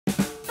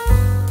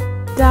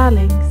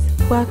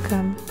Darlings,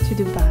 welcome to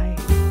Dubai.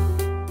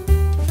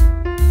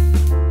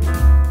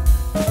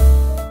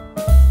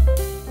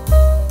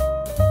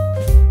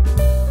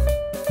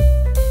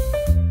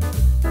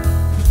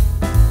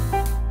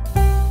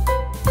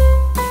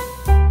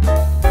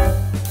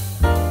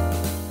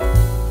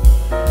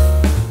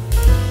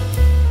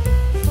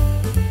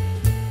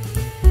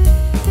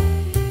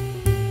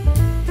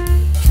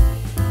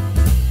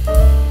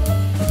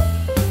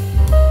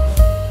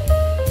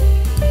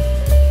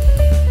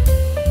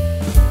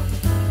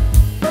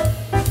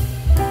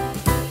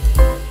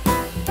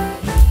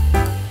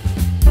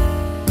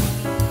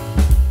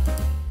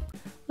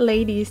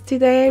 Ladies,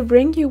 today I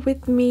bring you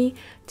with me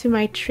to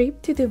my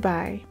trip to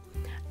Dubai.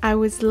 I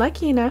was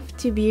lucky enough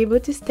to be able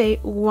to stay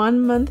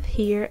 1 month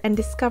here and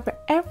discover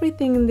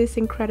everything in this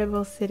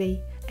incredible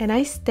city. And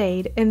I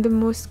stayed in the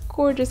most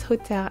gorgeous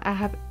hotel I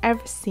have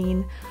ever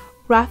seen,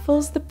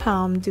 Raffles the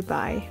Palm,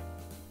 Dubai.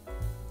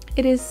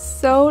 It is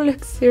so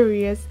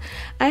luxurious.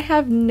 I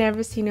have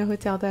never seen a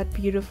hotel that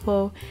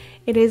beautiful.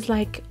 It is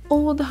like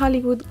old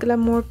Hollywood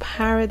glamour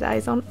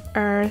paradise on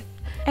earth.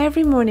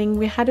 Every morning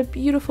we had a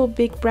beautiful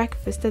big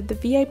breakfast at the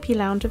VIP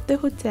lounge of the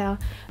hotel.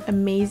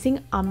 Amazing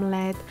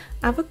omelette,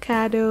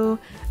 avocado.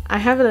 I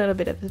have a little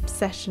bit of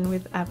obsession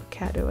with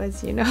avocado,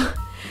 as you know.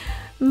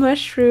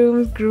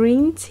 Mushrooms,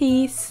 green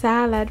tea,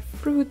 salad,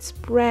 fruits,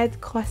 bread,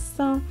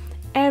 croissant,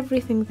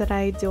 everything that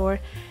I adore.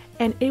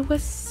 And it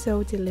was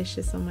so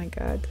delicious, oh my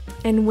god.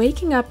 And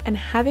waking up and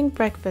having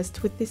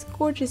breakfast with this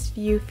gorgeous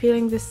view,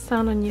 feeling the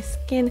sun on your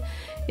skin,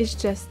 is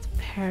just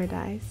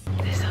paradise.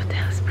 This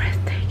hotel is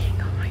breathtaking,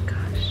 oh my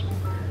gosh.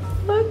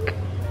 Look!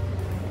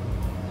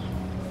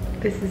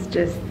 This is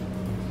just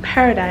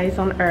paradise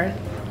on earth.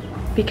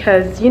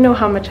 Because you know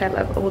how much I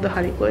love old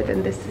Hollywood,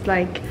 and this is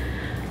like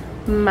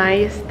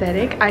my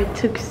aesthetic. I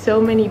took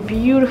so many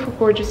beautiful,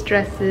 gorgeous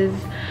dresses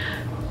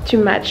to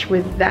match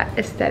with that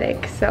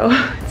aesthetic, so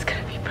it's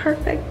gonna be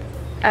perfect.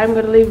 I'm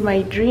gonna live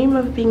my dream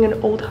of being an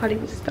old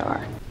Hollywood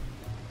star.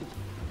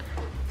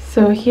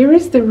 So here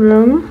is the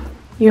room.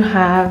 You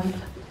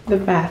have the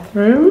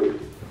bathroom.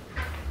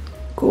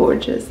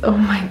 Gorgeous, oh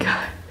my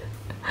god.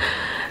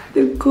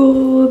 The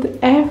gold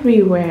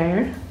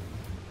everywhere.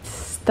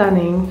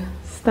 Stunning,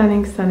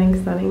 stunning,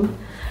 stunning, stunning.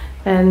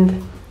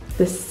 And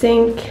the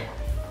sink,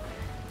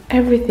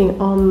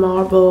 everything all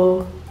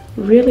marble,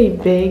 really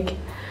big,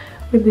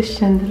 with the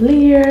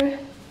chandelier.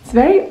 It's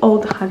very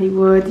old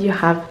Hollywood. You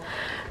have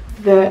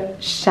the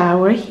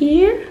shower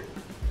here,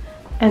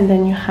 and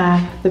then you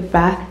have the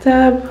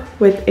bathtub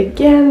with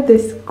again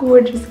this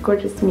gorgeous,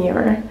 gorgeous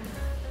mirror.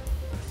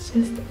 It's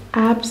just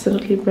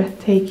absolutely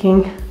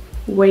breathtaking.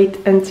 Wait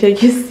until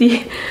you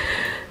see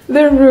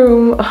the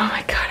room. Oh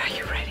my god, are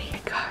you ready? Oh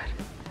my god.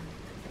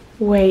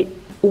 Wait,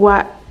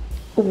 what?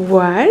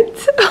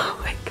 Oh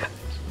my gosh.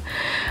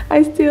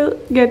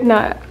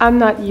 I'm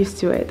not used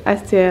to it.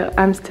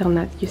 I'm still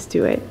not used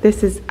to it.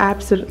 This is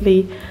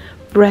absolutely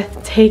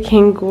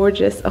breathtaking,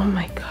 gorgeous. Oh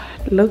my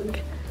god,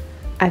 look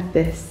at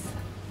this.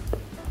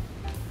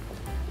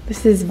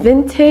 This is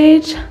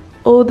vintage,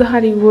 old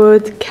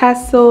Hollywood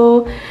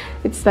castle.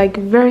 It's like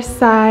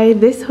Versailles.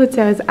 This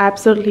hotel is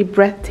absolutely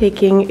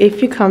breathtaking.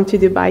 If you come to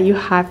Dubai, you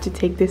have to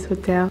take this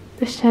hotel.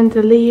 The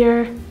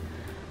chandelier,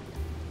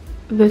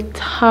 the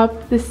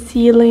top, the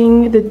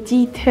ceiling, the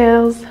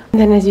details. And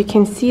then as you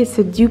can see, it's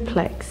a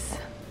duplex.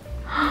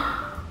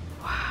 Wow.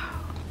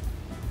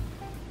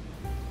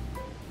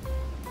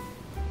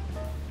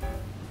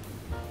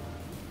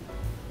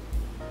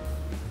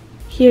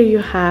 Here you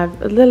have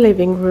the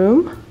living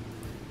room.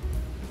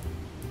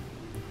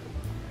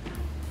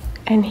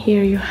 And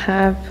here you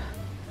have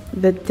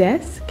the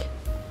desk.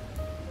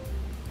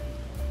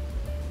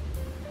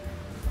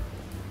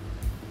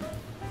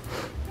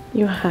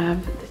 You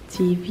have the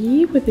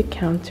TV with the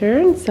counter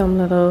and some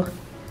little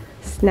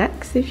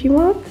snacks if you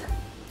want.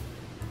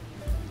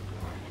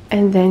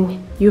 And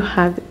then you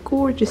have the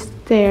gorgeous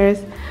stairs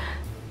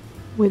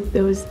with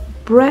those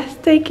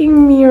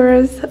breathtaking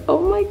mirrors.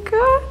 Oh my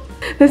god,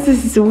 this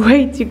is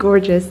way too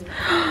gorgeous.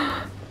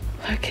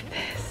 Look at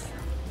this.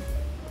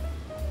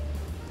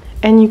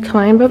 And you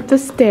climb up the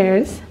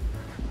stairs.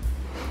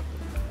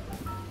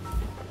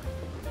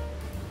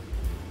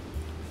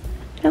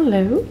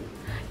 Hello.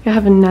 You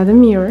have another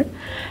mirror,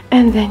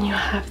 and then you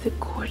have the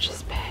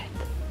gorgeous bed.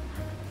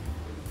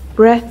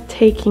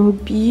 Breathtaking,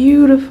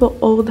 beautiful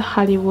old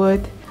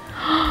Hollywood.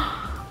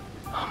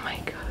 Oh my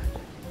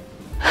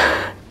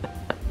god.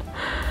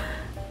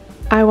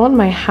 I want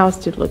my house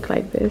to look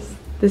like this.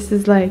 This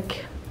is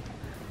like,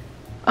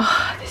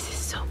 oh, this is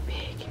so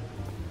big.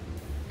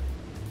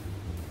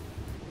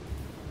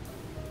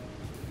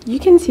 You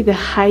can see the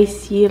high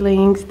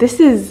ceilings. This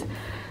is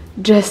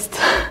just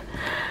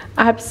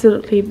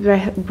absolutely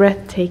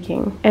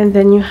breathtaking. And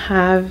then you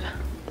have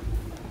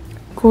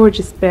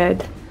gorgeous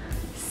bed,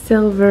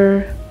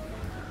 silver,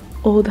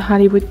 old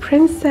Hollywood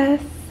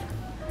princess.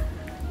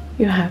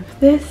 You have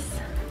this,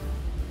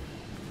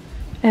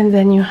 and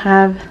then you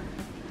have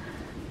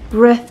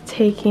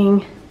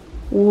breathtaking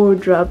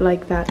wardrobe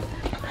like that.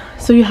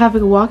 So you have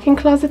a walk-in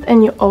closet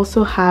and you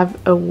also have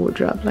a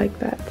wardrobe like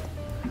that.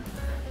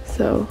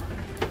 So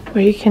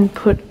where you can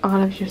put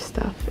all of your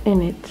stuff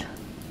in it.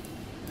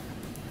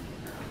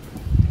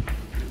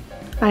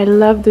 I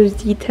love those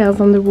details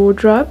on the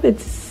wardrobe.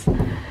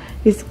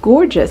 It's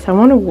gorgeous. I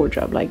want a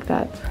wardrobe like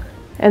that.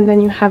 And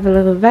then you have a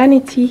little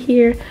vanity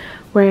here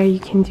where you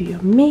can do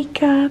your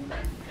makeup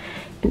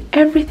and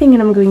everything.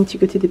 And I'm going to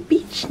go to the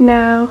beach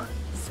now.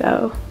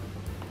 So,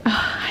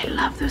 I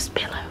love those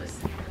pillows.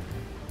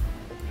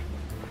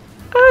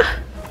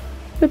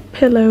 The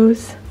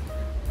pillows.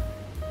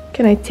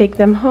 Can I take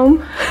them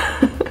home?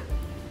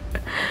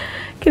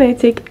 Can I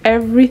take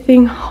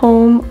everything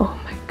home? Oh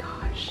my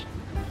gosh.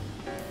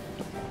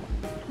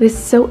 It is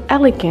so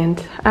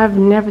elegant. I've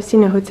never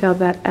seen a hotel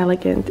that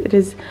elegant. It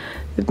is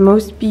the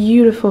most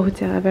beautiful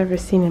hotel I've ever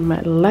seen in my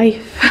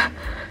life.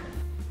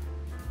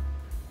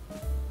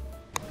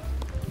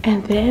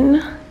 And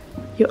then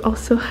you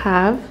also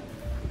have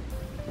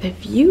the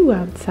view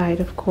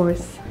outside, of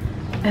course,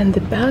 and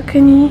the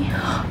balcony.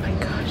 Oh my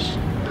gosh.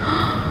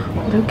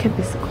 Look at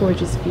this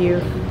gorgeous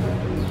view.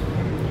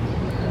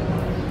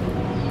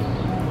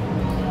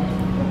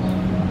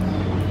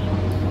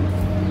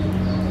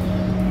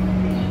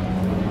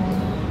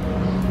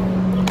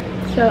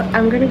 So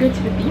I'm gonna go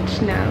to the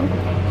beach now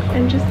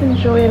and just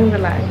enjoy and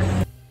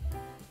relax.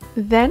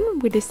 Then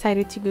we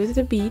decided to go to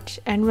the beach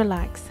and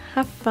relax,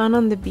 have fun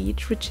on the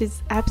beach, which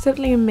is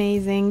absolutely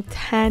amazing.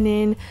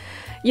 Tanning,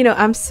 you know,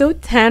 I'm so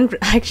tanned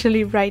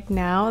actually right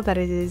now that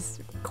it is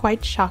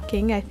quite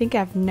shocking. I think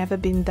I've never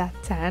been that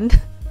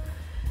tanned.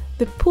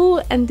 The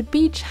pool and the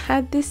beach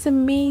had this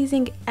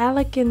amazing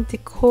elegant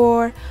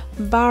decor,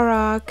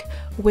 baroque,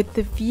 with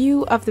the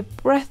view of the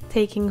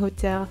breathtaking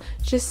hotel,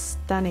 just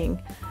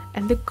stunning.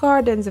 And the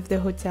gardens of the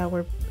hotel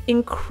were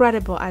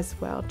incredible as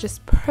well,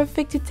 just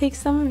perfect to take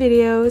some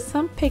videos,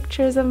 some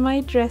pictures of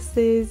my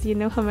dresses. You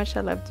know how much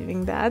I love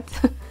doing that.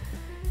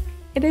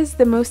 It is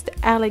the most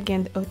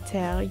elegant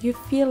hotel. You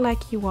feel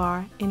like you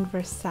are in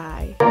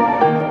Versailles.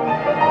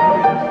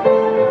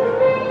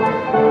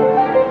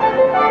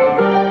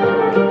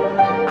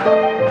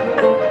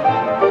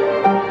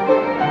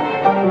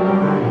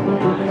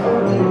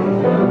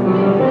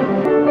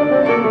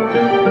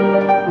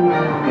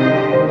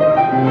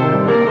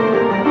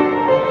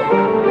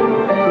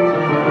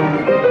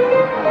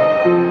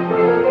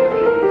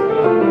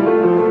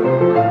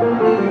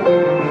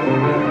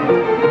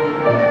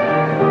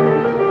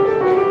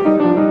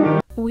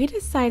 We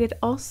decided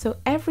also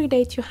every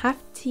day to have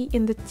tea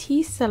in the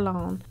tea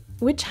salon,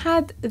 which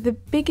had the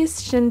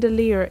biggest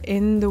chandelier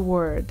in the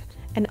world,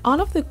 and all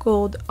of the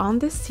gold on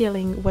the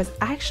ceiling was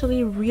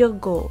actually real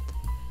gold.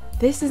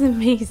 This is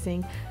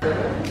amazing.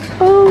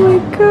 Oh my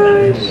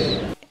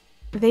gosh.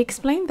 They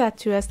explained that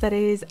to us, that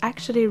it is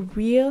actually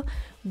real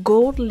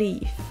gold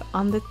leaf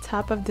on the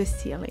top of the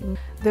ceiling.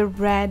 The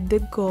red, the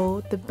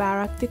gold, the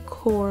baroque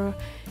decor.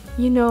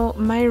 You know,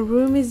 my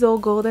room is all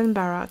gold and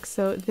baroque,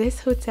 so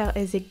this hotel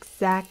is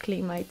exactly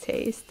my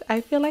taste.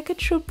 I feel like a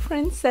true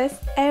princess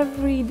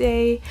every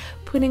day,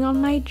 putting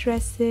on my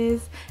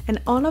dresses, and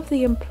all of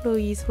the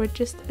employees were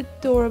just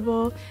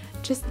adorable,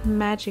 just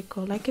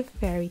magical, like a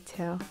fairy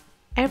tale.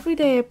 Every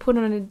day I put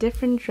on a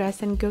different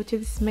dress and go to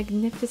this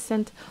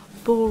magnificent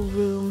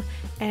ballroom,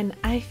 and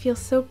I feel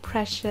so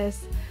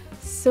precious,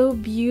 so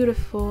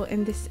beautiful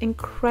in this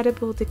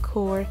incredible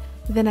decor.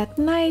 Then at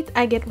night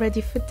I get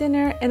ready for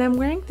dinner and I'm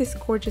wearing this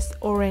gorgeous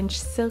orange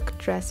silk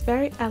dress,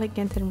 very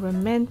elegant and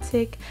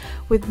romantic,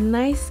 with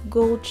nice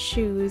gold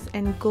shoes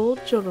and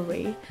gold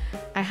jewelry.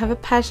 I have a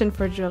passion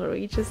for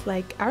jewelry, just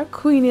like our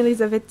Queen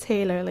Elizabeth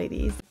Taylor,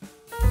 ladies.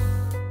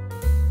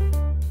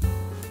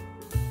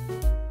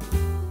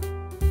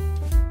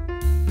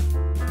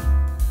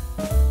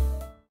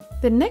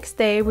 The next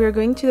day we are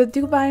going to the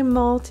Dubai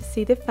Mall to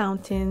see the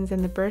fountains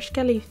and the Burj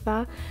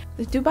Khalifa.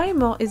 The Dubai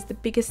Mall is the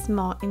biggest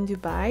mall in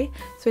Dubai,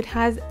 so it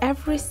has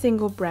every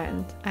single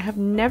brand. I have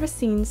never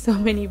seen so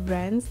many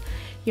brands.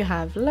 You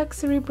have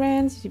luxury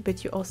brands,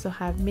 but you also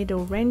have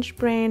middle range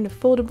brand,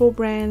 affordable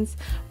brands,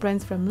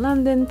 brands from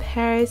London,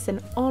 Paris,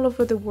 and all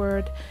over the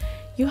world.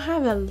 You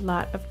have a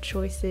lot of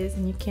choices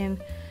and you can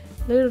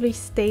literally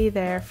stay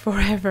there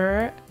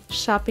forever,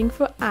 shopping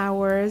for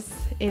hours.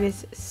 It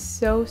is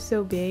so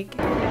big.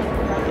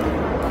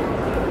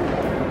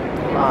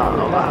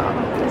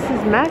 Wow, this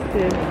is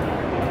massive.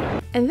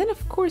 And then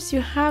of course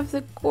you have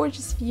the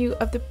gorgeous view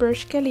of the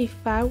Burj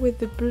Khalifa with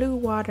the blue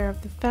water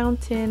of the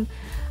fountain.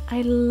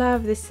 I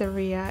love this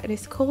area. It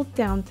is called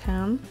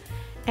Downtown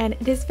and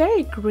it is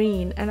very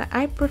green, and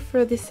I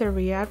prefer this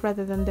area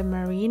rather than the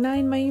marina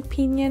in my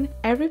opinion.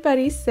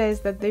 Everybody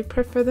says that they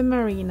prefer the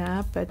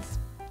marina, but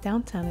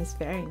Downtown is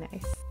very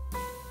nice.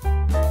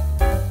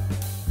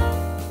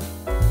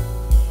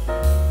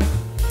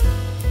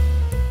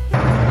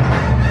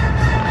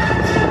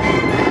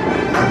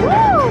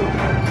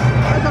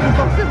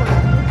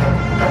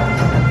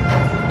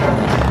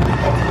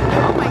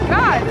 Oh my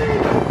god!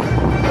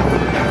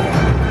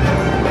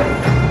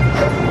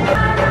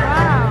 Wow!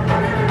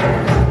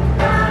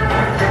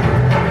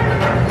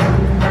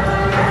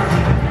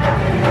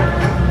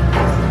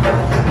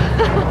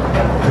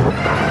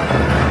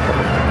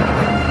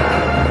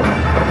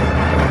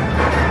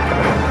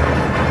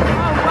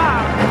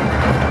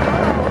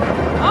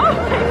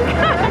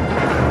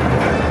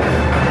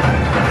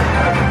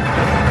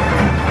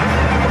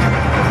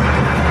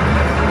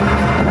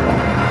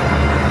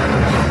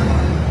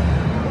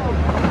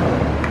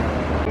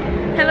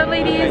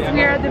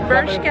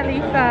 Burj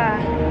Khalifa,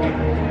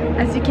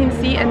 as you can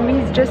see, and we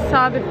just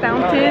saw the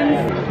fountains.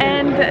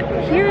 And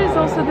here is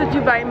also the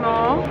Dubai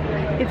Mall.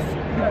 It's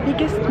the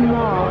biggest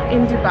mall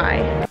in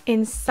Dubai.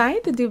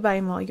 Inside the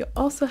Dubai Mall, you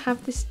also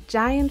have this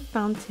giant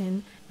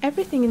fountain.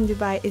 Everything in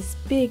Dubai is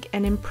big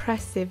and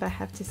impressive, I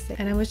have to say.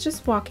 And I was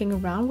just walking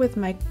around with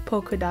my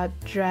polka dot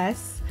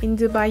dress. In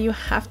Dubai, you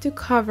have to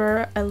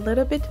cover a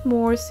little bit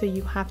more, so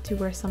you have to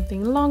wear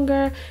something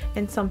longer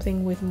and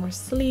something with more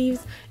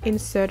sleeves in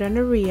certain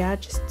area,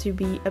 just to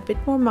be a bit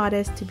more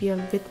modest, to be a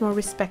bit more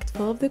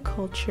respectful of the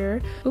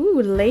culture.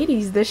 Ooh,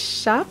 ladies, the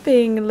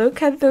shopping!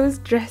 Look at those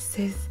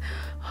dresses.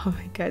 Oh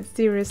my god,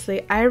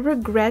 seriously, I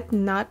regret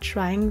not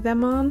trying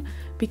them on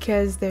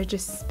because they're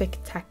just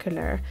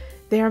spectacular.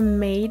 They are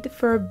made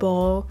for a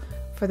ball,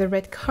 for the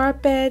red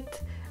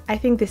carpet. I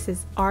think this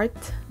is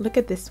art. Look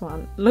at this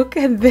one. Look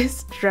at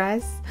this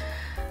dress.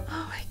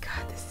 Oh my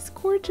god, this is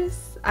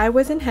gorgeous. I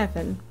was in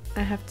heaven,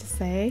 I have to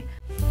say.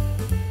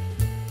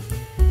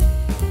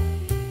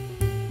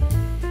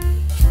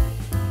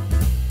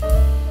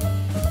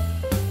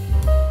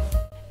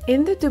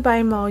 In the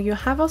Dubai Mall, you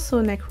have also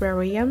an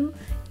aquarium.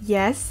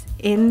 Yes,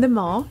 in the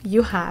mall,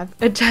 you have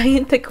a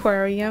giant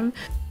aquarium.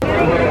 They're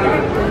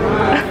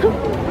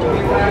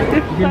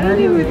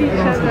fighting with each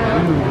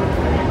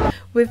other.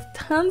 With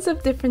tons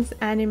of different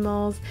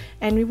animals,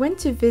 and we went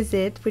to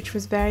visit, which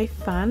was very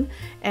fun,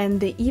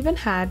 and they even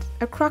had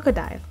a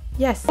crocodile.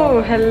 Yes.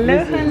 Oh,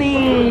 hello,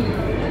 honey.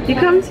 You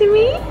come to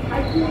me?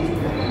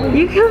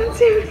 You come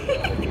to me?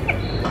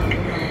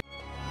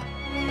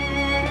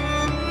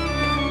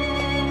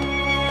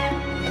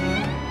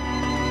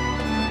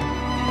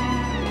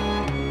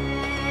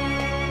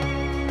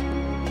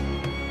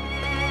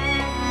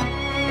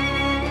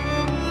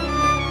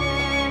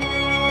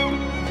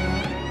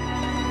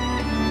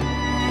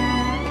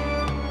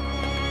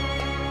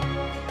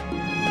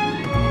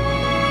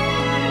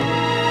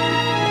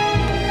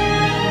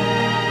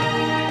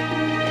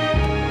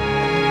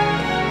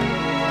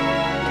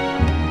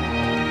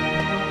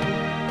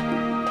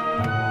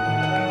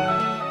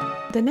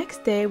 The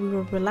next day we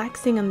were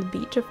relaxing on the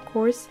beach, of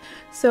course.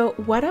 So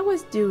what I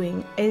was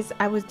doing is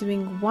I was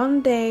doing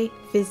 1 day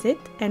visit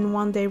and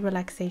 1 day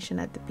relaxation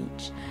at the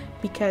beach,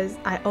 because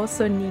I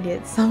also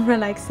needed some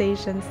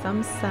relaxation,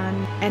 some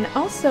sun, and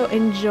also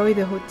enjoy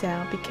the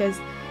hotel, because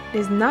it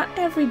is not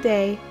every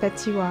day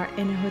that you are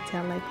in a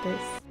hotel like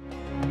this.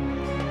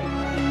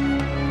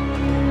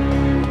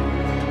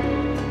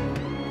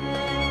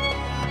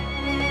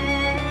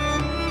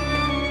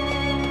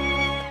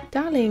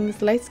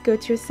 Darlings, let's go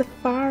to a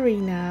safari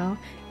now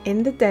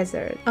in the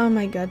desert. Oh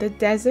my god, the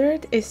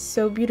desert is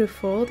so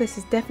beautiful. This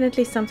is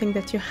definitely something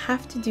that you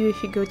have to do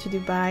if you go to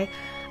Dubai.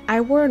 I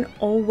wore an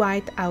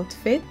all-white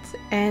outfit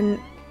and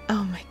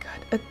oh my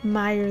god,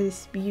 admire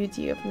this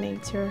beauty of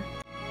nature.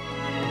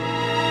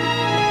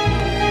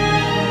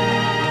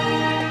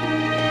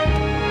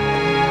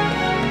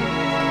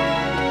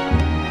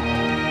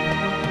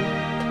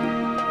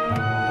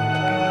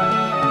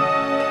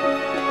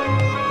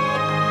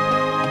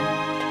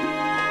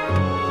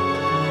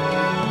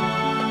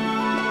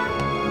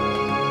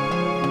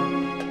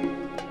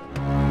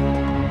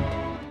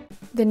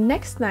 The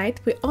next night,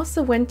 we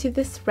also went to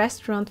this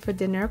restaurant for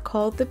dinner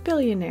called The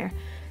Billionaire.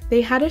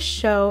 They had a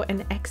show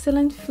and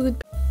excellent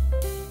food.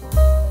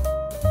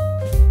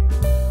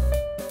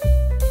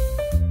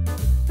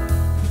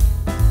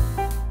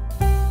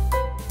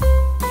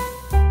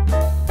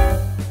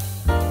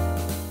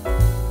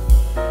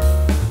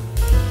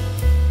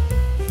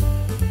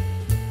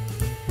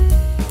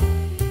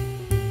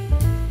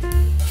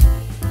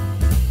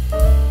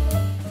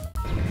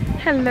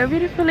 Hello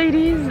beautiful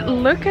ladies,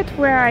 look at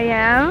where I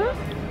am.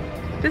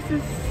 This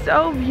is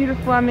so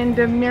beautiful. I'm in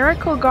the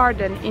Miracle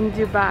Garden in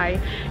Dubai,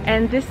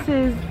 and this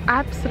is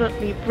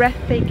absolutely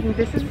breathtaking.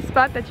 This is a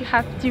spot that you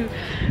have to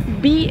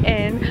be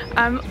in.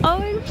 I'm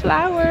all in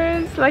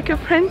flowers like a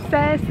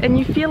princess, and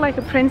you feel like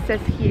a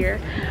princess here.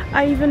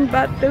 I even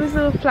bought those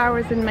little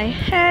flowers in my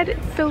head.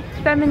 It's so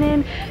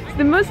feminine. It's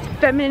the most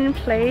feminine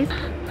place.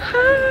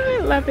 I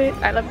love it.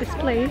 I love this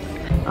place.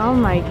 Oh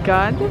my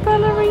god, the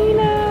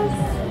ballerinas.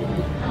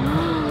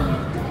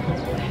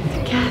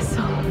 The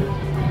castle.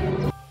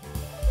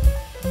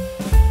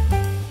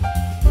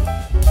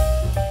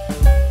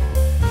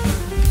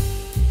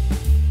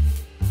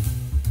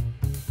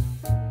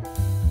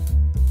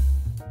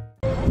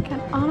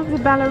 The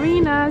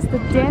ballerinas, the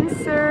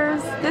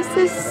dancers, this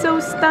is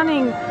so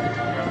stunning.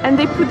 And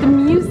they put the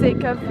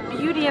music of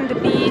Beauty and the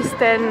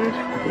Beast and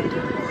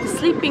the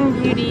Sleeping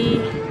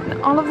Beauty,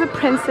 and all of the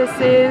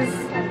princesses.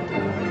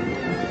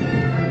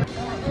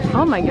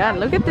 Oh my god,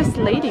 look at this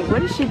lady,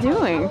 what is she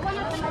doing?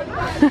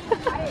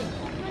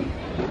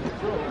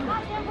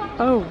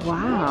 Oh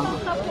wow,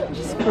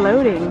 she's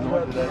floating.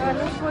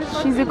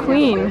 She's a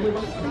queen.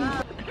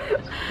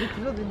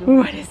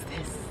 What is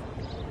this?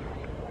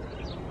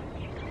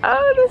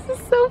 Oh, this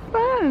is so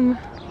fun!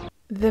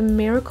 The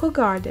Miracle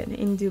Garden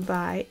in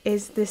Dubai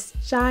is this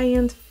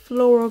giant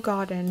floral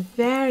garden,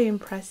 very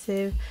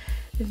impressive.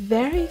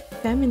 very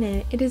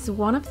feminine. It is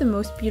one of the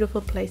most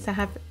beautiful places I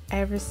have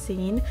ever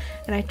seen,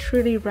 and I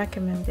truly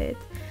recommend it.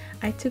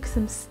 I took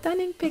some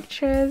stunning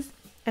pictures,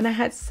 and I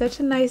had such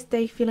a nice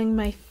day feeling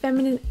my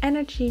feminine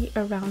energy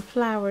around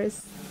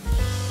flowers.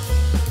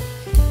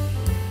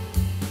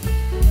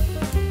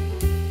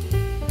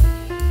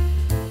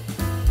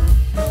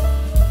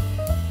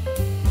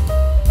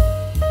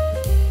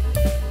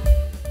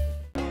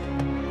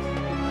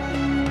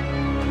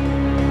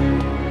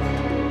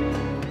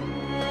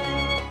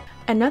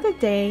 Another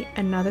day,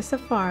 another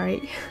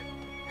safari.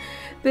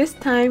 This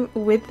time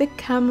with the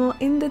camel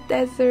in the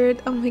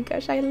desert. Oh my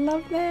gosh, I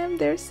love them.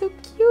 They're so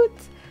cute.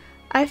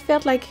 I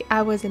felt like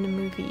I was in a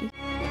movie.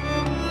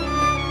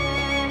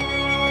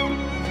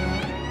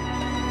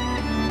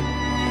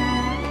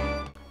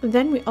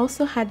 Then we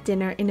also had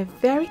dinner in a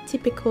very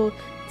typical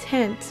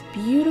tent.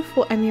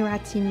 Beautiful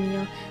Emirati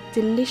meal.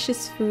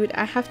 Delicious food.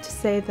 I have to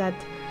say that,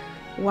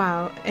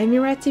 wow,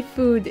 Emirati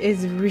food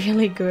is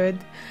really good.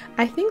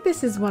 I think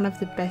this is one of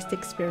the best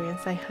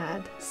experiences I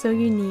had. So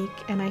unique,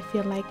 and I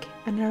feel like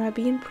an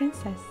Arabian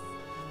princess.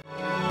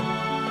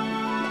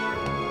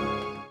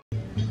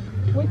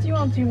 What do you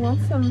want? Do you want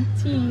some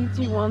tea?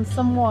 Do you want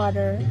some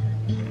water?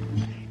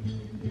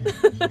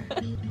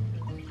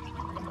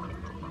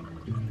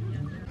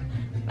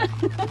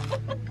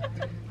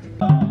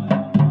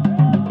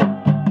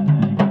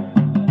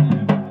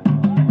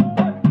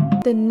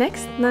 The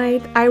next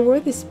night, I wore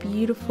this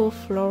beautiful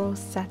floral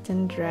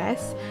satin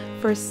dress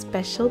for a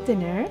special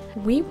dinner.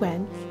 We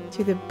went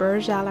to the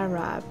Burj Al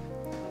Arab.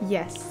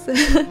 Yes,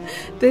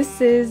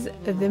 this is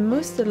the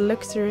most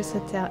luxurious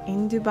hotel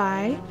in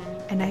Dubai,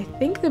 and I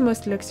think the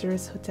most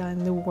luxurious hotel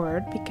in the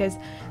world, because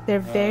they're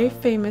very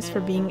famous for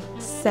being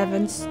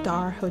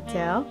 7-star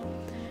hotel.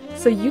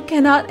 So you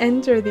cannot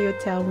enter the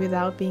hotel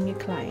without being a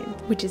client,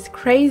 which is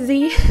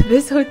crazy.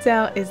 This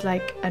hotel is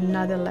like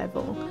another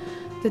level.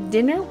 The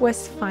dinner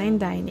was fine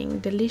dining,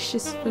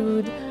 delicious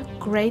food,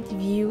 great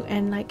view,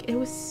 and like it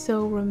was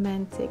so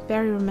romantic,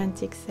 very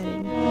romantic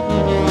setting.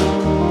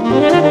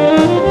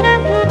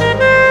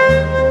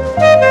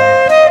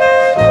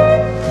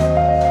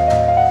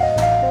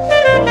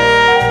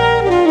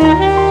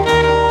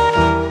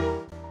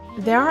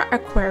 There are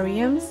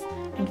aquariums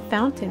and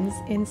fountains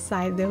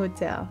inside the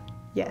hotel.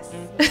 Yes,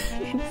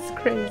 it's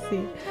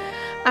crazy.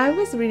 I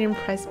was really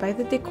impressed by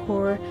the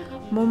decor,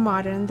 more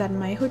modern than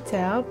my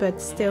hotel,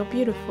 but still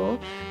beautiful.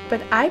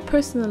 But I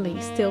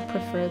personally still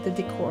prefer the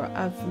decor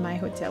of my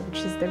hotel, which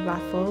is the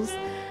Raffles,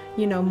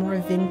 you know, more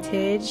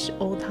vintage,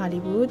 old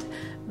Hollywood.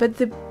 But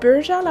the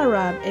Burj Al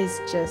Arab is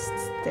just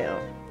still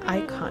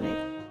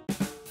iconic.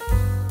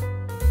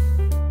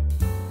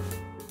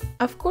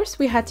 Of course,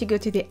 we had to go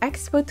to the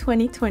Expo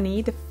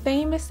 2020, the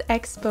famous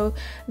expo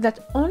that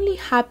only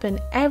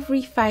happened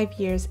every 5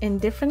 years in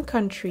different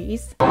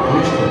countries.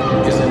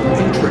 Vision is an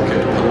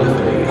intricate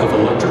polyphony of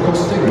electrical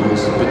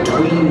signals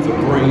between the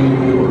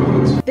brain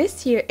neurons.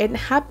 This year it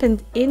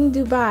happened in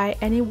Dubai,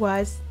 and it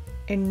was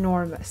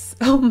enormous.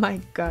 Oh my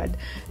god,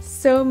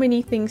 so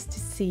many things to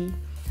see.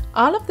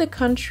 All of the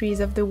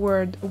countries of the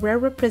world were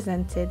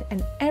represented,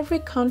 and every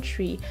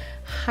country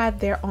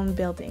had their own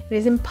building. It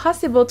is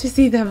impossible to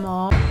see them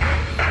all.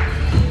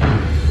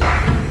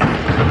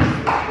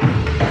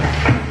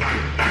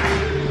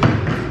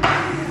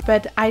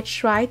 But I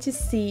tried to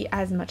see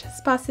as much as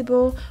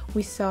possible.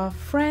 We saw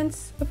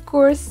France, of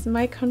course,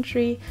 my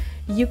country,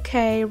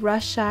 UK,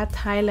 Russia,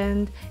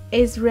 Thailand,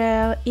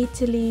 Israel,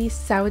 Italy,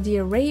 Saudi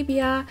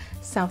Arabia,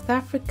 South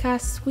Africa,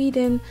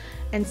 Sweden,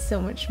 and so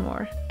much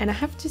more. And I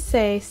have to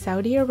say,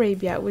 Saudi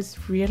Arabia was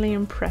really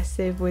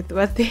impressive with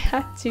what they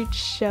had to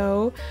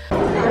show.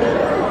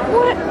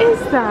 What is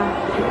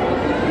that?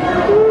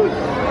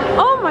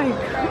 Oh my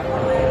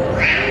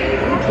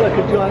god! Looks like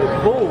a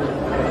giant ball.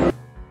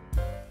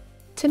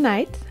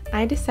 Tonight,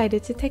 I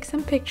decided to take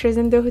some pictures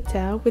in the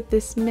hotel with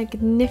this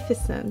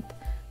magnificent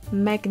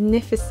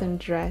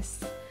dress.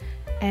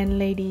 And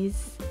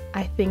ladies,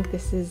 I think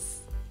this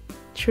is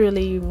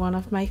truly one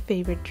of my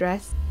favorite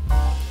dresses.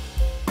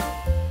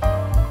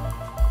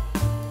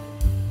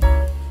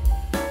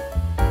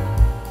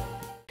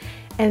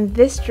 And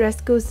this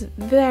dress goes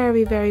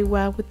very, very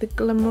well with the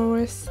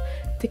glamorous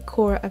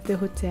decor of the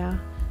hotel.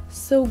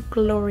 So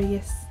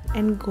glorious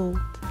and gold.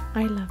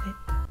 I love it.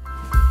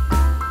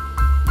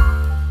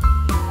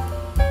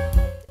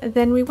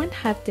 Then we went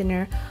have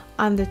dinner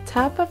on the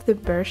top of the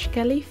Burj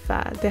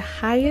Khalifa, the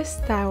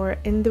highest tower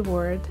in the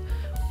world,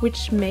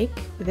 which make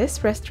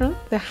this restaurant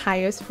the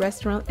highest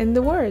restaurant in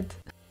the world.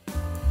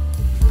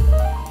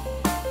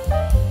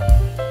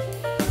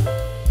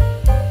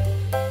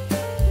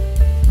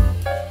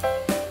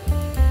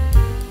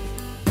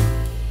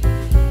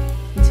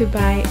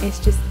 Dubai is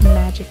just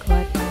magical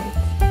at night.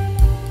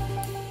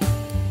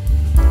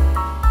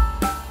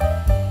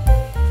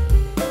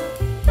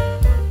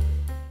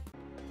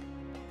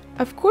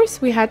 Of course,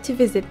 we had to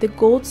visit the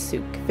gold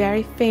souk,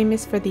 very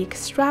famous for the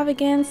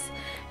extravagance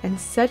and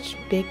such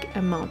big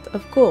amount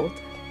of gold.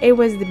 It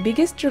was the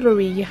biggest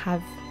jewelry you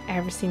have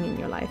ever seen in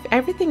your life.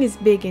 Everything is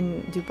big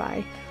in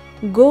Dubai.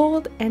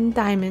 Gold and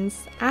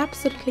diamonds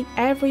absolutely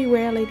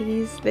everywhere,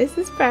 ladies. This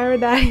is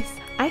paradise.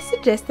 I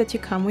suggest that you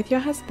come with your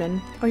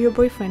husband or your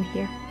boyfriend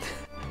here.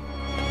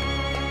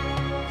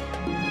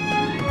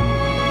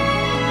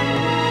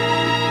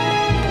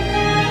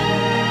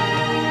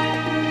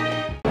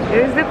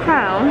 Here's the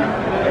crown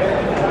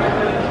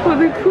for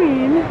the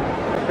queen.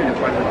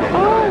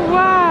 Oh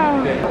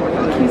wow!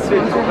 He's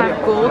supposed to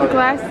have gold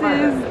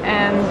glasses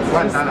and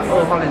just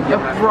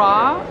a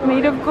bra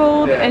made of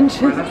gold and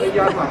just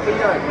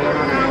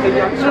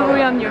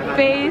jewelry on your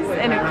face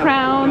and a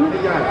crown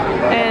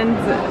and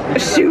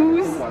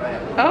shoes.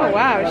 Oh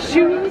wow,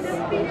 shoes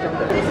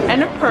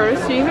and a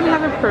purse. You even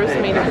have a purse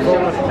made of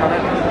gold.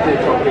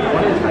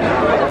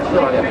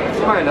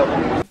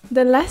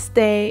 The last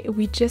day,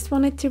 we just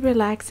wanted to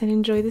relax and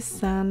enjoy the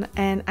sun,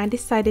 and I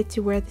decided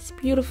to wear this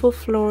beautiful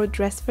floral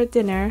dress for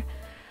dinner.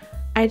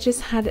 I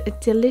just had a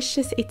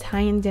delicious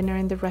Italian dinner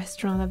in the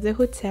restaurant of the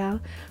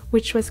hotel,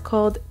 which was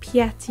called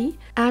Piatti.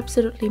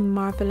 Absolutely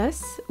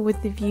marvelous,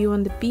 with the view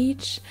on the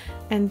beach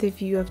and the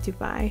view of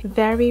Dubai.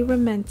 Very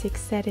romantic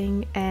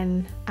setting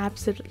and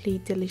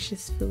absolutely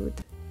delicious food.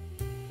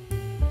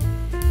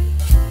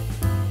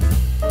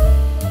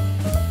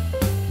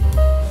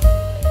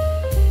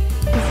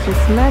 It's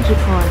just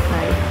magical at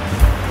night.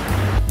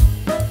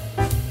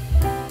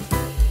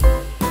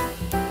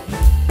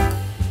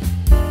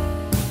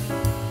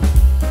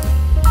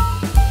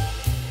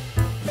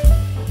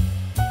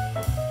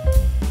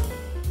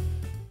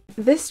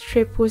 This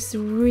trip was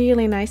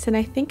really nice, and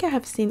I think I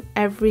have seen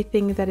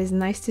everything that is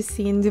nice to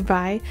see in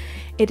Dubai.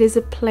 It is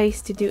a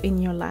place to do in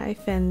your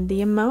life, and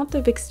the amount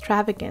of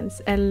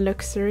extravagance and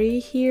luxury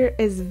here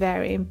is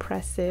very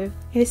impressive.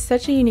 It is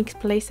such a unique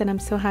place, and I'm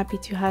so happy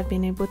to have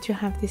been able to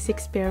have this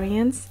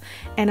experience,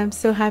 and I'm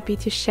so happy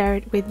to share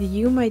it with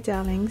you, my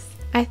darlings.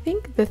 I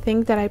think the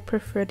thing that I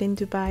preferred in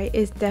Dubai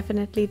is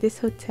definitely this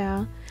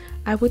hotel.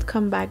 I would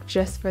come back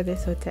just for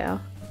this hotel.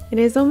 It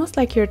is almost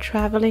like you're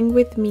traveling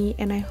with me,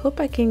 and I hope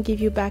I can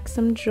give you back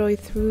some joy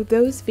through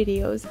those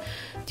videos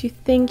to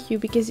thank you,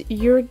 because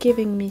you're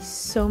giving me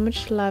so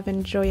much love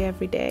and joy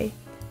every day.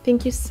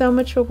 Thank you so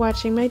much for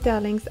watching, my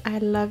darlings. I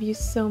love you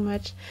so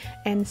much,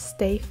 and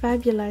stay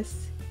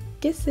fabulous.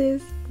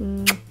 Kisses.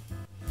 Mwah.